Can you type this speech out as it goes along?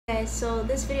Guys, so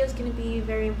this video is going to be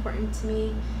very important to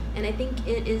me, and I think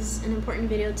it is an important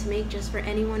video to make just for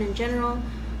anyone in general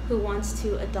who wants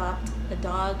to adopt a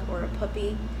dog or a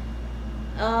puppy.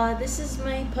 This is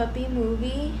my puppy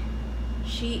Movie.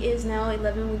 She is now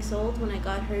 11 weeks old. When I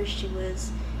got her, she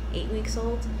was 8 weeks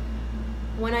old.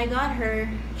 When I got her,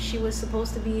 she was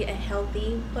supposed to be a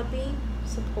healthy puppy,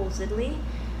 supposedly.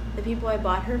 The people I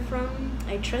bought her from,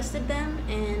 I trusted them,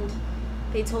 and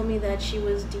they told me that she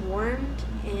was dewormed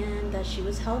and that she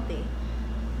was healthy.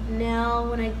 Now,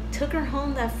 when I took her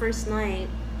home that first night,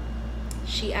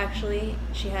 she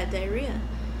had diarrhea.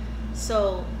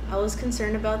 So I was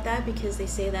concerned about that because they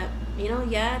say that,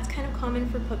 yeah, it's kind of common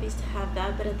for puppies to have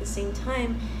that, but at the same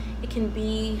time, it can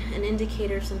be an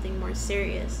indicator of something more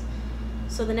serious.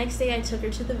 So the next day I took her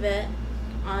to the vet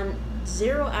on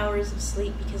 0 hours of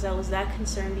sleep because I was that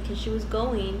concerned, because she was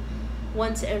going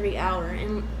once every hour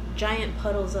and giant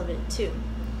puddles of it too.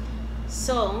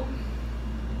 So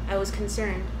I was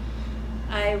concerned.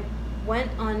 I went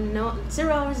on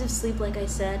 0 hours of sleep, like I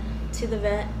said, to the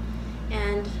vet,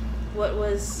 and what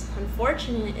was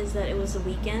unfortunate is that it was a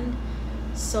weekend,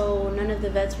 so none of the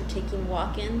vets were taking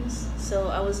walk-ins. So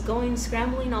I was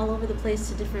scrambling all over the place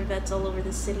to different vets all over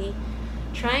the city,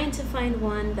 trying to find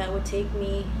one that would take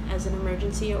me as an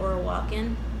emergency or a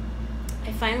walk-in.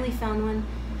 I finally found one,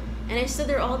 and I stood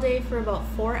there all day for about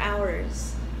 4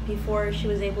 hours before she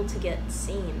was able to get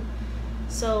seen.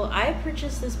 So I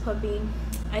purchased this puppy.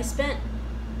 I spent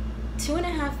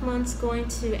 2.5 months going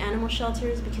to animal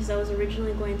shelters because I was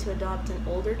originally going to adopt an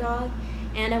older dog,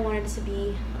 and I wanted it to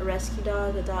be a rescue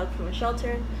dog, a dog from a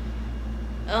shelter.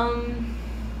 That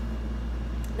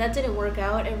didn't work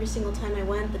out. Every single time I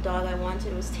went, the dog I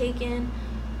wanted was taken,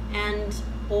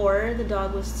 or the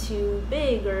dog was too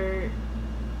big, or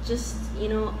just,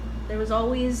 there was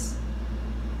always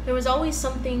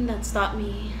something that stopped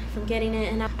me from getting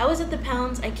it. And I was at the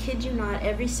pounds, I kid you not,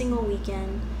 every single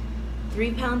weekend,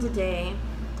 3 pounds a day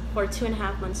for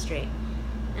 2.5 months straight.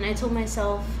 And I told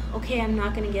myself, okay, I'm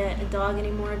not gonna get a dog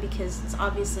anymore because it's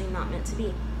obviously not meant to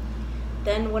be.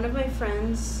 Then one of my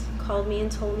friends called me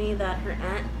and told me that her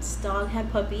aunt's dog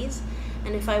had puppies,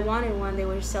 and if I wanted one, they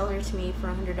would sell her to me for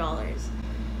 $100.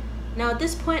 Now at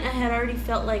this point, I had already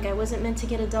felt like I wasn't meant to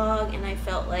get a dog, and I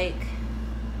felt like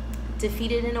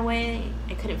defeated in a way.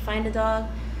 I couldn't find a dog.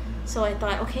 So I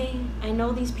thought, okay, I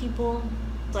know these people,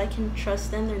 so I can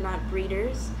trust them, they're not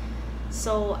breeders.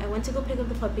 So I went to go pick up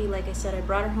the puppy. Like I said, I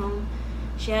brought her home.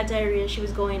 She had diarrhea. She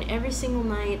was going every single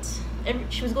night.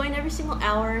 She was going every single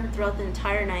hour throughout the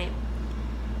entire night,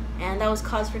 and that was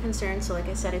cause for concern. So like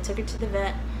I said, I took her to the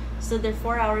vet, stood there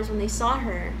 4 hours. When they saw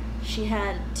her, she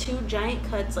had 2 giant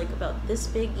cuts, like about this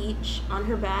big each, on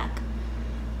her back.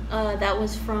 That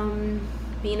was from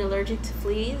being allergic to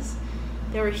fleas.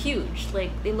 They were huge,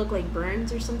 like they looked like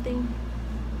burns or something.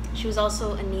 She was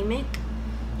also anemic.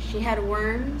 She had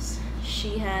worms.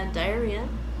 She had diarrhea.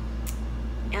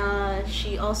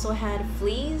 She also had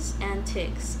fleas and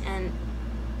ticks, and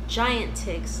giant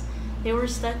ticks. They were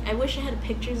stuck. I wish I had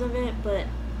pictures of it, but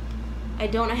I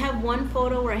don't. I have one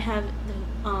photo where I have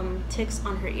the ticks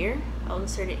on her ear. I'll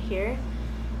insert it here.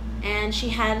 And she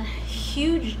had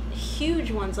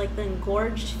huge ones, like the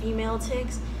engorged female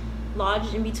ticks,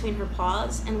 lodged in between her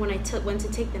paws. And when I went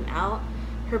to take them out,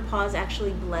 her paws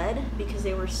actually bled because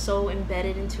they were so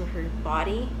embedded into her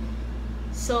body.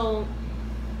 So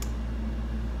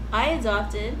I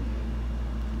adopted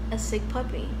a sick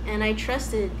puppy, and I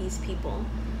trusted these people.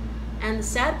 And the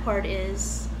sad part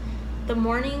is, the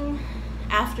morning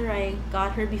after I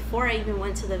got her, before I even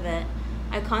went to the vet,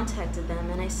 I contacted them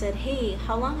and I said, hey,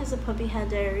 how long has the puppy had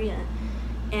diarrhea?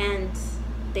 And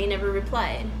they never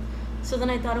replied. So then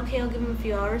I thought, okay, I'll give them a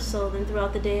few hours. So then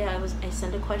throughout the day, I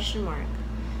sent a question mark.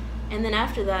 And then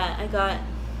after that, I got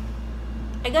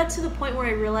to the point where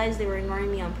I realized they were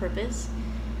ignoring me on purpose.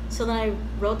 So then I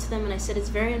wrote to them and I said, it's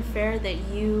very unfair that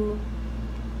you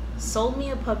sold me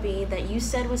a puppy that you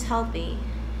said was healthy,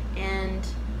 and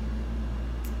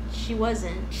she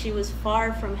wasn't. She was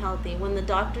far from healthy. When the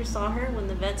doctor saw her, when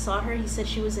the vet saw her, he said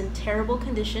she was in terrible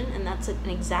condition, and that's an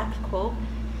exact quote.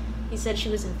 He said she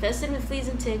was infested with fleas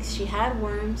and ticks, she had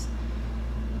worms,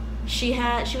 she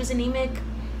was anemic,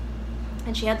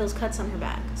 and she had those cuts on her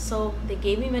back. So they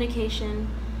gave me medication.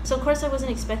 So of course I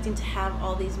wasn't expecting to have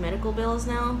all these medical bills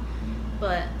now,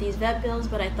 but these vet bills,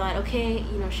 but I thought, okay,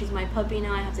 she's my puppy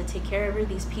now, I have to take care of her.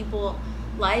 These people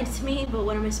lied to me, but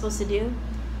what am I supposed to do?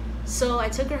 So I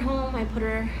took her home, I put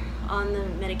her on the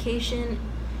medication.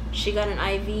 She got an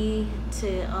IV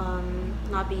to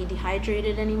not be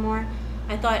dehydrated anymore.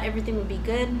 I thought everything would be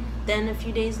good. Then a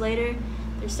few days later,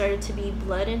 there started to be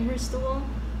blood in her stool.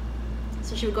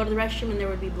 So she would go to the restroom and there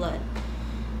would be blood.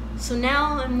 So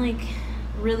now I'm like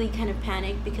really kind of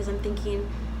panicked because I'm thinking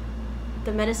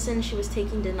the medicine she was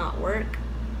taking did not work.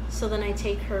 So then I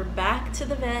take her back to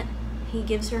the vet. He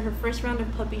gives her her first round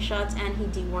of puppy shots and he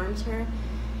deworms her.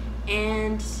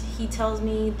 And he tells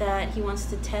me that he wants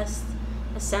to test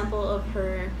a sample of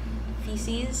her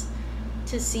feces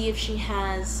to see if she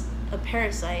has a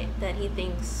parasite that he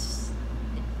thinks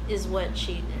is what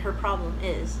her problem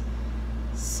is.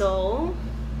 So,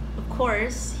 of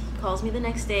course, he calls me the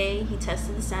next day, he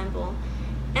tested the sample,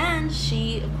 and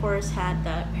she, of course, had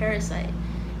that parasite.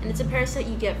 And it's a parasite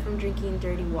you get from drinking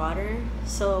dirty water.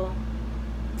 So,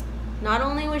 not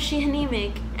only was she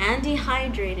anemic and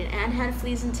dehydrated and had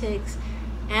fleas and ticks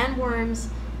and worms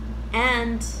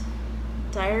and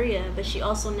diarrhea, but she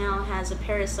also now has a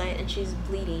parasite and she's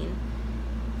bleeding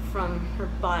from her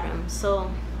bottom.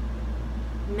 So,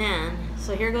 man,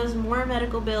 so here goes more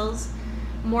medical bills,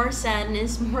 more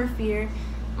sadness, more fear.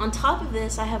 On top of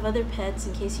this, I have other pets.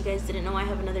 In case you guys didn't know, I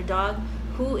have another dog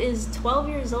who is 12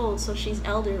 years old, so she's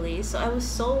elderly. So I was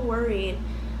so worried.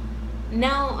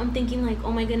 Now I'm thinking like,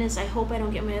 oh my goodness, I hope I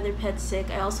don't get my other pets sick.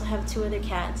 I also have 2 other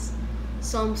cats.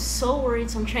 So I'm so worried,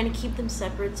 so I'm trying to keep them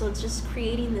separate. So it's just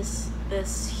creating this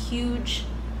huge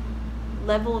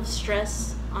level of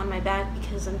stress on my back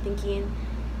because I'm thinking,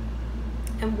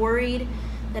 I'm worried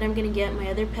that I'm gonna get my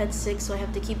other pets sick, so I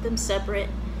have to keep them separate.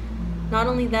 Not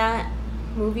only that,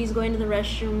 Movie's going to the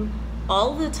restroom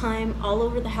all the time, all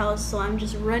over the house, so I'm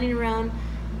just running around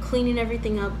cleaning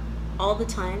everything up all the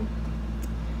time.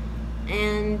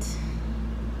 And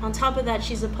on top of that,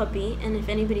 she's a puppy, and if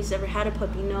anybody's ever had a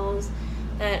puppy knows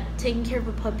that taking care of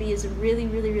a puppy is a really,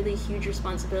 really, really huge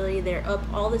responsibility. They're up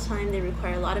all the time, they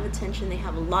require a lot of attention, they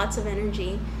have lots of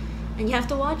energy, and you have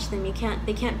to watch them. They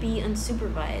can't be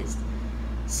unsupervised.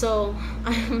 So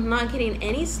I'm not getting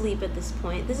any sleep at this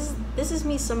point. This is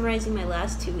me summarizing my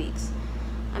last 2 weeks.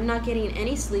 I'm not getting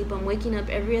any sleep. I'm waking up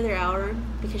every other hour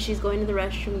because she's going to the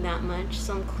restroom that much,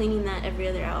 so I'm cleaning that every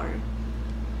other hour.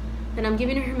 Then I'm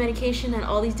giving her medication at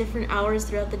all these different hours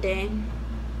throughout the day.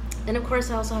 Then of course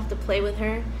I also have to play with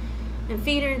her and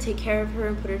feed her and take care of her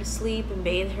and put her to sleep and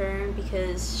bathe her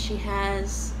because she had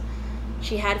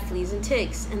fleas and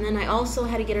ticks. And then I also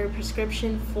had to get her a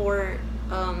prescription for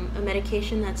a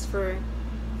medication that's for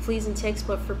fleas and ticks,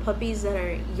 but for puppies that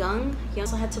are young. I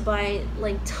also had to buy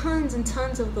like tons and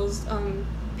tons of those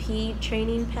pee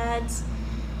training pads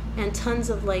and tons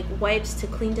of like wipes to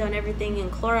clean down everything, and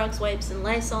Clorox wipes and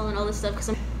Lysol and all this stuff,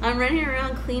 because I'm running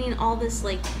around cleaning all this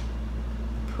like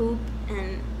poop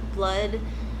and blood,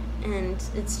 and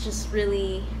it's just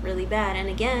really, really bad. And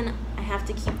again, I have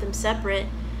to keep them separate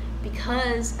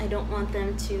because I don't want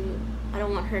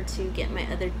her to get my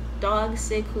other dog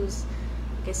sick, who's,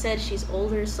 like I said, she's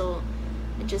older, so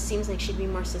it just seems like she'd be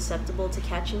more susceptible to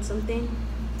catching something.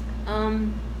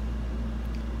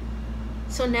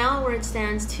 So now where it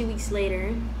stands, 2 weeks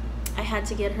later, I had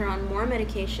to get her on more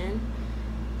medication.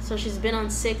 So she's been on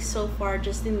 6 so far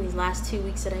just in these last 2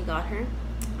 weeks that I got her.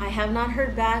 I have not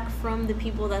heard back from the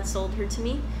people that sold her to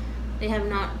me. They have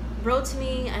not wrote to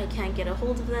me. I can't get a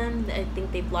hold of them. I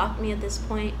think they blocked me at this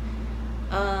point.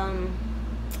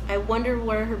 I wonder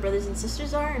where her brothers and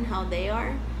sisters are and how they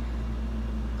are.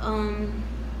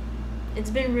 It's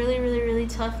been really, really, really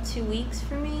tough 2 weeks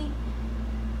for me.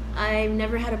 I've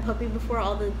never had a puppy before.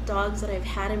 All the dogs that I've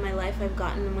had in my life, I've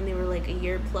gotten them when they were like a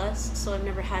year plus. So I've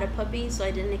never had a puppy, so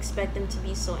I didn't expect them to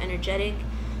be so energetic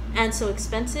and so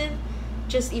expensive,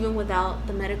 just even without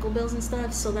the medical bills and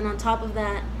stuff. So then on top of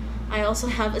that, I also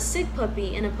have a sick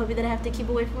puppy and a puppy that I have to keep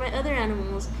away from my other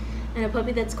animals, and a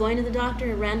puppy that's going to the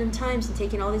doctor at random times and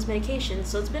taking all these medications.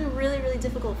 So it's been really, really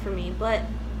difficult for me. But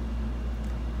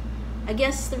I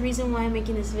guess the reason why I'm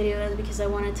making this video is because I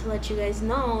wanted to let you guys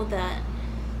know that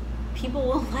people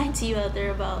will lie to you out there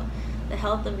about the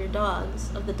health of your dogs,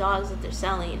 of the dogs that they're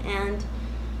selling. And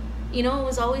you know, it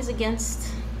was always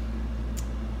against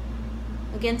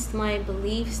my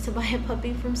beliefs to buy a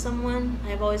puppy from someone.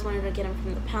 I've always wanted to get them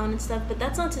from the pound and stuff, but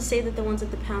that's not to say that the ones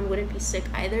at the pound wouldn't be sick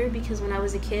either, because when I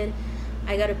was a kid,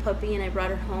 I got a puppy and I brought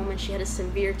her home and she had a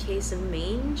severe case of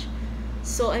mange.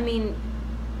 So I mean,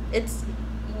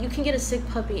 you can get a sick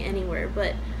puppy anywhere,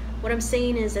 but what I'm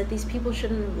saying is that these people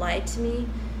shouldn't have lied to me.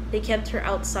 They kept her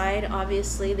outside,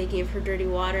 obviously. They gave her dirty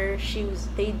water.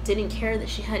 They didn't care that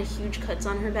she had huge cuts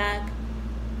on her back.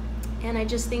 And I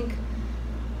just think,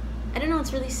 I don't know,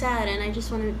 it's really sad, and I just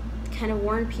want to kind of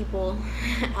warn people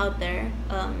out there,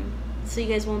 so you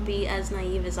guys won't be as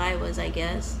naive as I was, I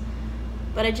guess.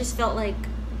 But I just felt like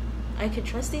I could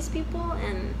trust these people,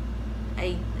 and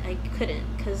I couldn't,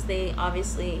 because they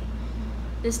obviously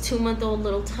This 2-month-old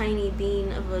little tiny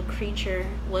being of a creature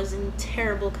was in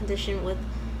terrible condition with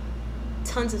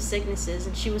tons of sicknesses,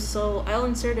 and she was so, I'll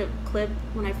insert a clip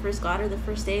when I first got her the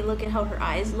first day. Look at how her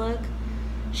eyes look.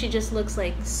 She just looks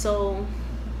like so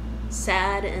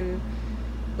sad and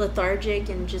lethargic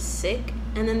and just sick.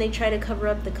 And then they try to cover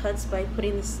up the cuts by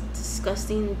putting this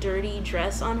disgusting dirty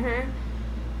dress on her,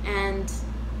 and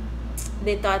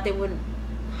they thought they would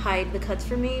hide the cuts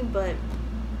from me, but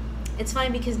it's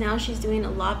fine because now she's doing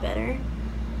a lot better,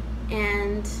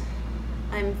 and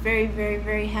I'm very, very,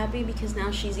 very happy because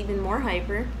now she's even more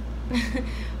hyper,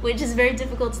 which is very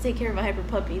difficult to take care of a hyper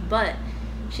puppy, but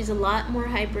she's a lot more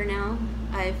hyper now.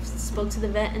 I've spoke to the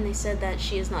vet and they said that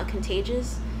she is not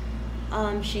contagious.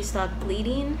 She stopped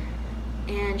bleeding,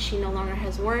 and she no longer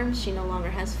has worms, she no longer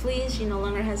has fleas, she no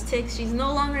longer has ticks, she's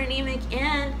no longer anemic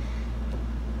and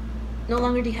no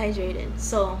longer dehydrated.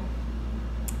 So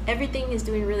everything is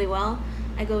doing really well.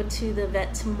 I go to the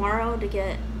vet tomorrow to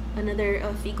get another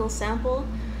fecal sample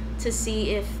to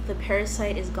see if the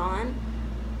parasite is gone.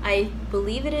 I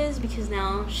believe it is because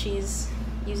now she's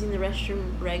using the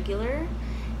restroom regular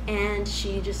and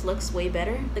she just looks way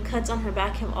better. The cuts on her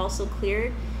back have also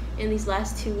cleared in these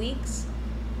last 2 weeks,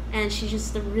 and she's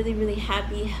just a really, really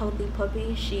happy, healthy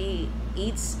puppy. She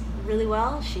eats really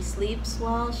well, she sleeps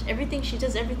well, she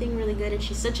does everything really good, and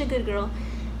she's such a good girl,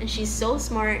 and she's so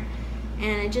smart.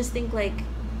 And I just think like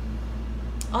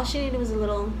all she needed was a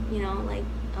little, you know, like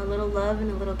a little love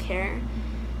and a little care.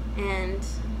 And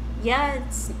yeah,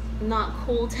 it's not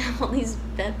cool to have all these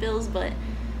vet bills, but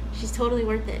she's totally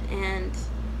worth it. And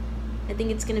I think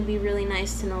it's gonna be really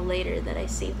nice to know later that I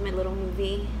saved my little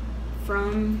movie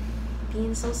from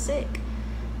being so sick.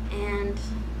 And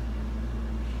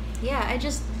yeah, I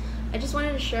just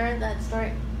wanted to share that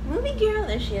story. Movie girl,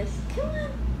 there she is. Come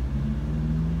on.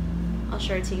 I'll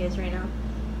show it to you guys right now.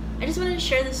 I just wanted to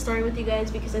share this story with you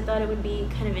guys because I thought it would be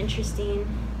kind of interesting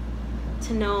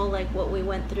to know like what we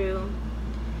went through,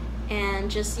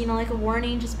 and just, you know, like a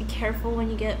warning, just be careful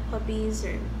when you get puppies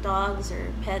or dogs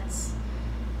or pets,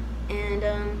 and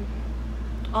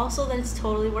also that it's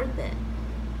totally worth it.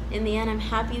 In the end, I'm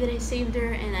happy that I saved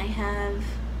her, and I have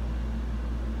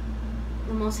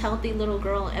the most healthy little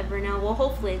girl ever now. Well,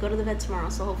 hopefully I go to the vet tomorrow,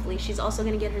 so hopefully she's also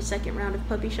gonna get her second round of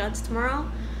puppy shots tomorrow.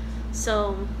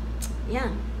 So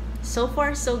yeah, so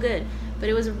far so good, but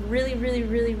it was a really, really,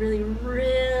 really, really,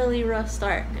 really rough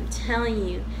start. I'm telling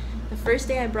you, the first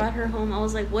day I brought her home, I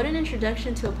was like, what an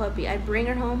introduction to a puppy. I bring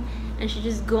her home and she's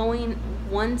just going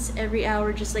once every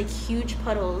hour, just like huge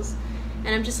puddles,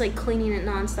 and I'm just like cleaning it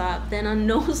nonstop. Then on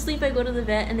no sleep I go to the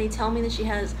vet and they tell me that she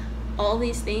has all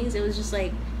these things. It was just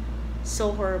like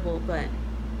so horrible, but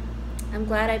I'm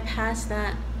glad I passed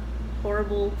that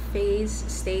horrible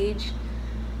stage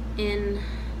in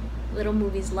little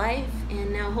Movie's life,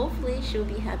 and now hopefully she'll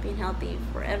be happy and healthy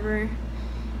forever,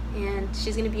 and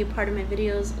she's gonna be a part of my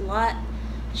videos a lot.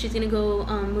 She's gonna go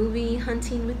movie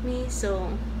hunting with me,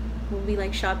 so we'll be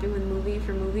like shopping with Movie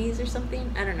for movies or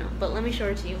something. I don't know, but let me show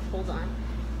her to you. Hold on.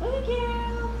 Movie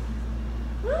girl,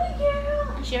 Movie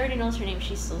girl, and she already knows her name.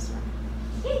 She's so smart.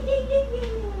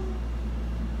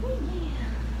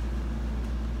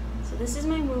 So this is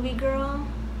my Movie girl.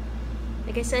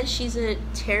 Like I said, she's a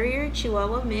terrier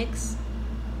Chihuahua mix.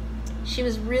 She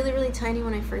was really, really tiny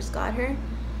when I first got her.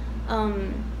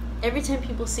 Every time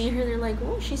people see her, they're like,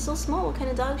 oh, she's so small. What kind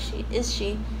of dog is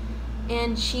she?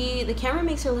 And the camera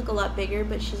makes her look a lot bigger,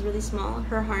 but she's really small.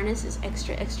 Her harness is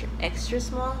extra, extra, extra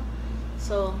small.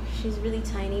 So she's really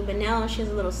tiny, but now she has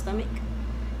a little stomach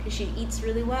because she eats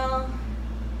really well.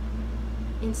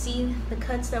 And see, the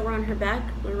cuts that were on her back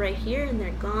were right here, and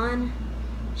they're gone.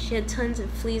 She had tons of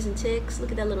fleas and ticks. Look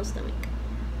at that little stomach.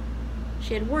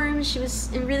 She had worms. She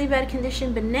was in really bad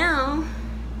condition, but now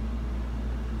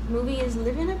Movie is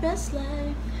living her best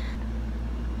life.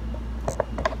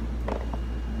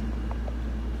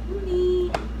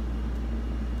 Movie.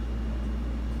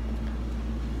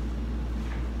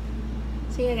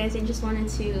 So yeah, guys, I just wanted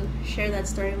to share that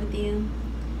story with you.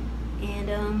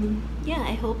 And yeah,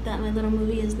 I hope that my little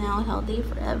Movie is now healthy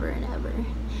forever and ever.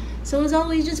 So as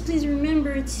always, just please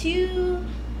remember to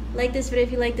like this video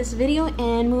if you like this video,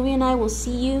 and Movie and I will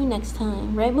see you next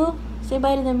time. Right, Move? Say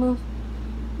bye to them, Move.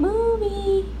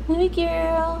 Movie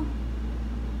girl.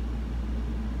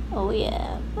 Oh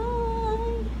yeah.